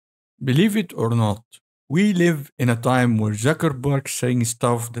Believe it or not, we live in a time where Zuckerberg saying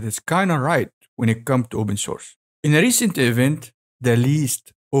stuff that is kinda right when it comes to open source. In a recent event, the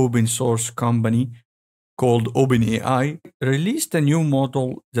least open source company called OpenAI released a new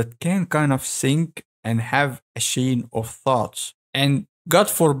model that can kind of think and have a chain of thoughts. And God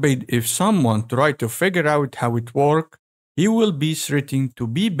forbid if someone try to figure out how it works, he will be threatened to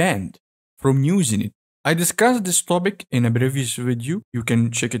be banned from using it. I discussed this topic in a previous video. You can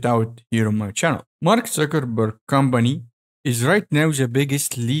check it out here on my channel. Mark Zuckerberg company is right now the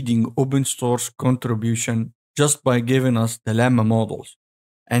biggest leading open source contribution just by giving us the Llama models.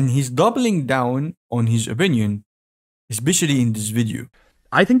 And he's doubling down on his opinion, especially in this video.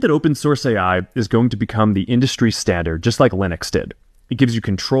 I think that open source AI is going to become the industry standard, just like Linux did. It gives you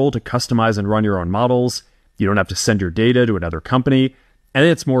control to customize and run your own models. You don't have to send your data to another company, and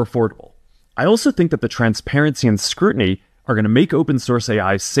it's more affordable. I also think that the transparency and scrutiny are going to make open source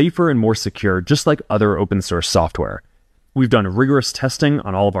AI safer and more secure, just like other open source software. We've done rigorous testing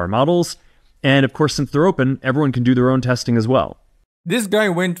on all of our models, and of course, since they're open, everyone can do their own testing as well. This guy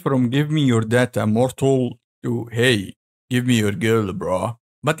went from give me your data, mortal, to hey, give me your girl, bro.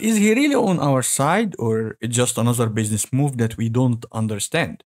 But is he really on our side, or it's just another business move that we don't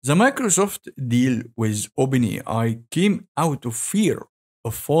understand? The Microsoft deal with OpenAI came out of fear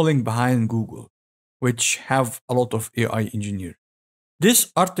of falling behind Google, which have a lot of AI engineers.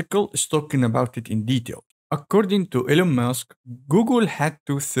 This article is talking about it in detail. According to Elon Musk, Google had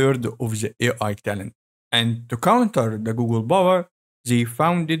 2/3 of the AI talent, and to counter the Google power, they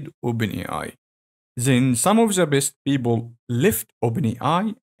founded OpenAI. Then some of the best people left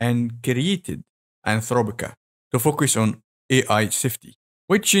OpenAI and created Anthropica to focus on AI safety,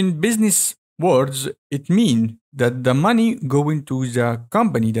 which in business words, it means that the money going to the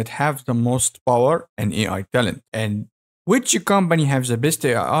company that has the most power and AI talent, and which company has the best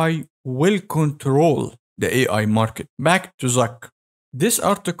AI will control the AI market. Back to Zuck. This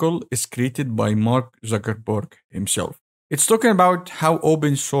article is created by Mark Zuckerberg himself. It's talking about how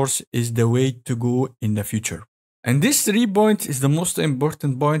open source is the way to go in the future. And this 3 points is the most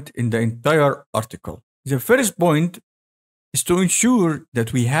important point in the entire article. The first point is to ensure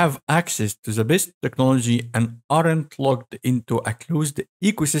that we have access to the best technology and aren't locked into a closed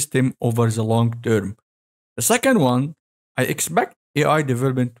ecosystem over the long term. The second one, I expect AI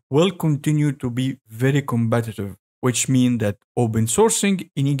development will continue to be very competitive, which means that open sourcing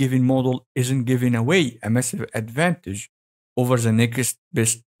any given model isn't giving away a massive advantage over the next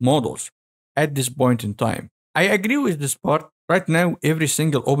best models at this point in time. I agree with this part. Right now, every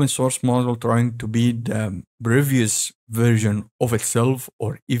single open source model trying to be the previous version of itself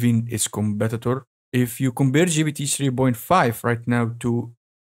or even its competitor. If you compare GPT 3.5 right now to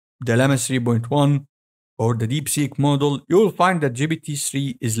the Llama 3.1 or the DeepSeek model, you will find that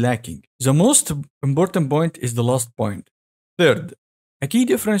GPT-3 is lacking. The most important point is the last point. Third, a key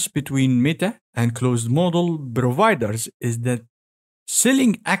difference between Meta and closed model providers is that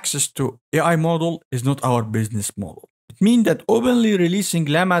selling access to AI model is not our business model. It means that openly releasing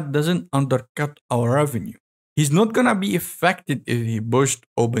Llama doesn't undercut our revenue. He's not gonna be affected if he pushed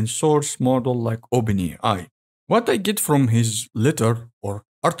open source model like OpenAI. What I get from his letter or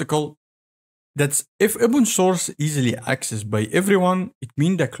article, that's if open source easily accessed by everyone, it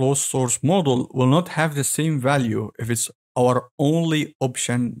means the closed source model will not have the same value if it's our only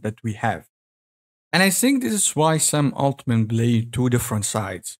option that we have. And I think this is why Sam Altman played 2 different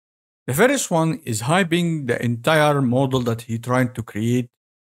sides. The first one is hyping the entire model that he tried to create,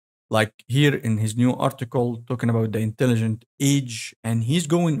 like here in his new article talking about the intelligent age, and he's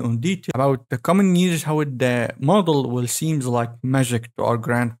going on detail about the coming years how the model will seem like magic to our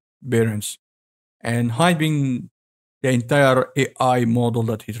grandparents, and hyping the entire AI model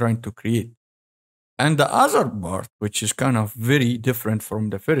that he's trying to create. And the other part, which is kind of very different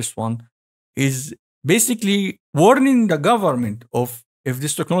from the first one, is basically warning the government of if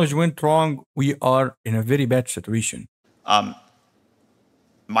this technology went wrong, we are in a very bad situation.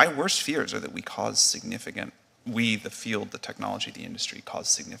 My worst fears are that we, the field, the technology, the industry, cause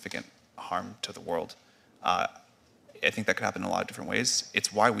significant harm to the world. I think that could happen in a lot of different ways.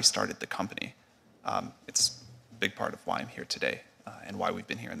 It's why we started the company. It's a big part of why I'm here today and why we've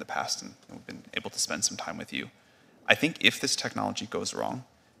been here in the past and we've been able to spend some time with you. I think if this technology goes wrong,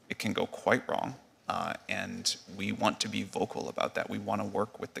 it can go quite wrong. And we want to be vocal about that. We want to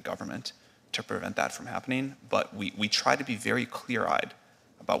work with the government to prevent that from happening. But we try to be very clear-eyed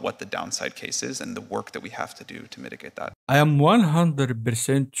about what the downside case is and the work that we have to do to mitigate that. I am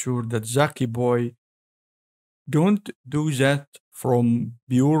 100% sure that Zaki boy don't do that from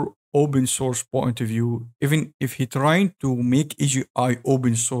pure open source point of view, even if he trying to make AGI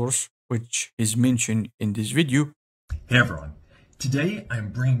open source, which is mentioned in this video. Hey everyone. Today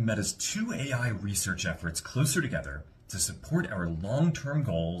I'm bringing Meta's two AI research efforts closer together to support our long-term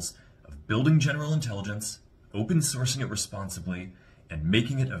goals of building general intelligence, open sourcing it responsibly, and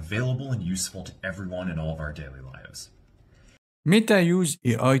making it available and useful to everyone in all of our daily lives. Meta use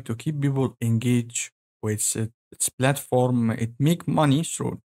AI to keep people engaged with its platform. It make money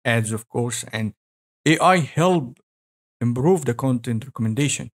through ads, of course, and AI help improve the content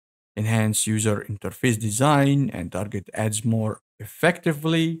recommendation, enhance user interface design, and target ads more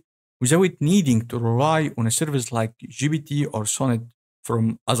effectively without needing to rely on a service like GPT or Sonnet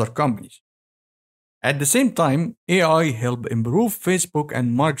from other companies. At the same time, AI help improve Facebook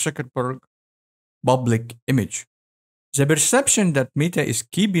and Mark Zuckerberg public image. The perception that Meta is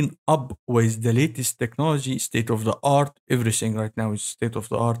keeping up with the latest technology, state of the art, everything right now is state of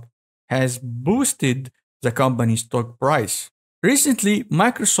the art, has boosted the company's stock price. Recently,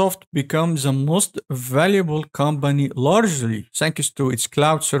 Microsoft became the most valuable company largely thanks to its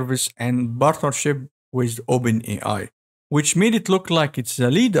cloud service and partnership with OpenAI, which made it look like it's a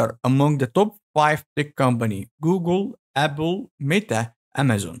leader among the top 5 tech companies: Google, Apple, Meta,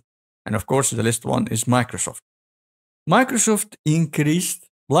 Amazon. And of course, the last one is Microsoft. Microsoft increased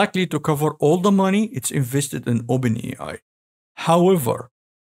likely to cover all the money it's invested in OpenAI. However,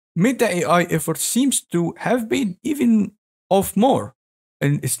 Meta AI effort seems to have been even off more,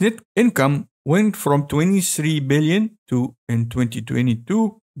 and its net income went from 23 billion to in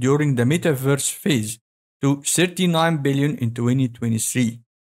 2022 during the metaverse phase to 39 billion in 2023.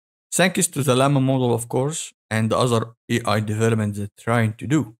 Thanks to the Llama model, of course, and the other AI developments they're trying to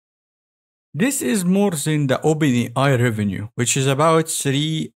do. This is more than the OpenAI revenue, which is about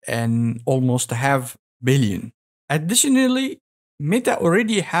 3 and almost a half billion. Additionally, Meta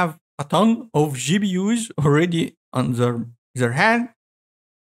already have a ton of GPUs already on their hand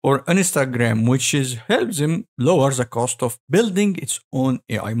or Instagram, which is helps them lower the cost of building its own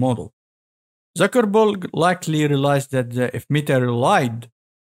AI model. Zuckerberg likely realized that if Meta relied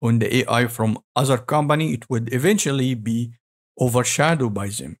on the AI from other company, it would eventually be overshadowed by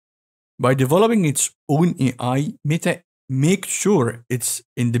them. By developing its own AI, Meta makes sure it's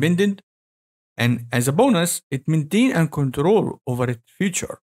independent, and as a bonus, it maintains and control over its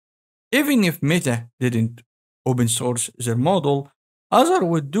future. Even if Meta didn't open source their model, others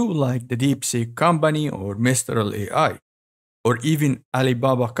would do like the DeepSeek company or Mistral AI, or even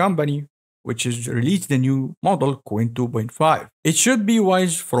Alibaba company, which has released the new model Coin 2.5. It should be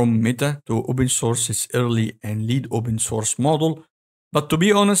wise from Meta to open source its early and lead open source model, but to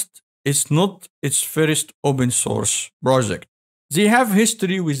be honest, it's not its first open source project. They have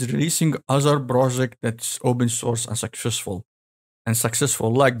history with releasing other projects that's open source and successful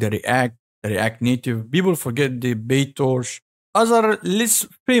like the React Native. People forget the PyTorch, other less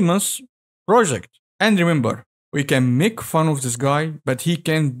famous project. And remember, we can make fun of this guy, but he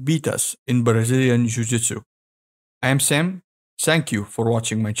can beat us in Brazilian Jiu-Jitsu. I am Sam. Thank you for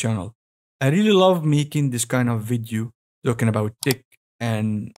watching my channel. I really love making this kind of video talking about tech,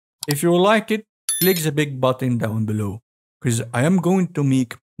 and if you like it, click the big button down below because I am going to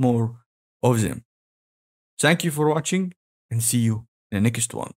make more of them. Thank you for watching and see you in the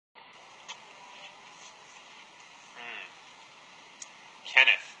next one.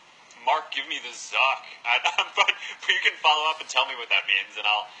 Kenneth, Mark, give me the Zuck. But you can follow up and tell me what that means, and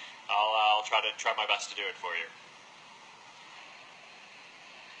I'll try my best to do it for you.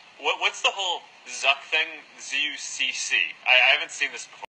 What's the whole Zuck thing? ZUCC? I haven't seen this before.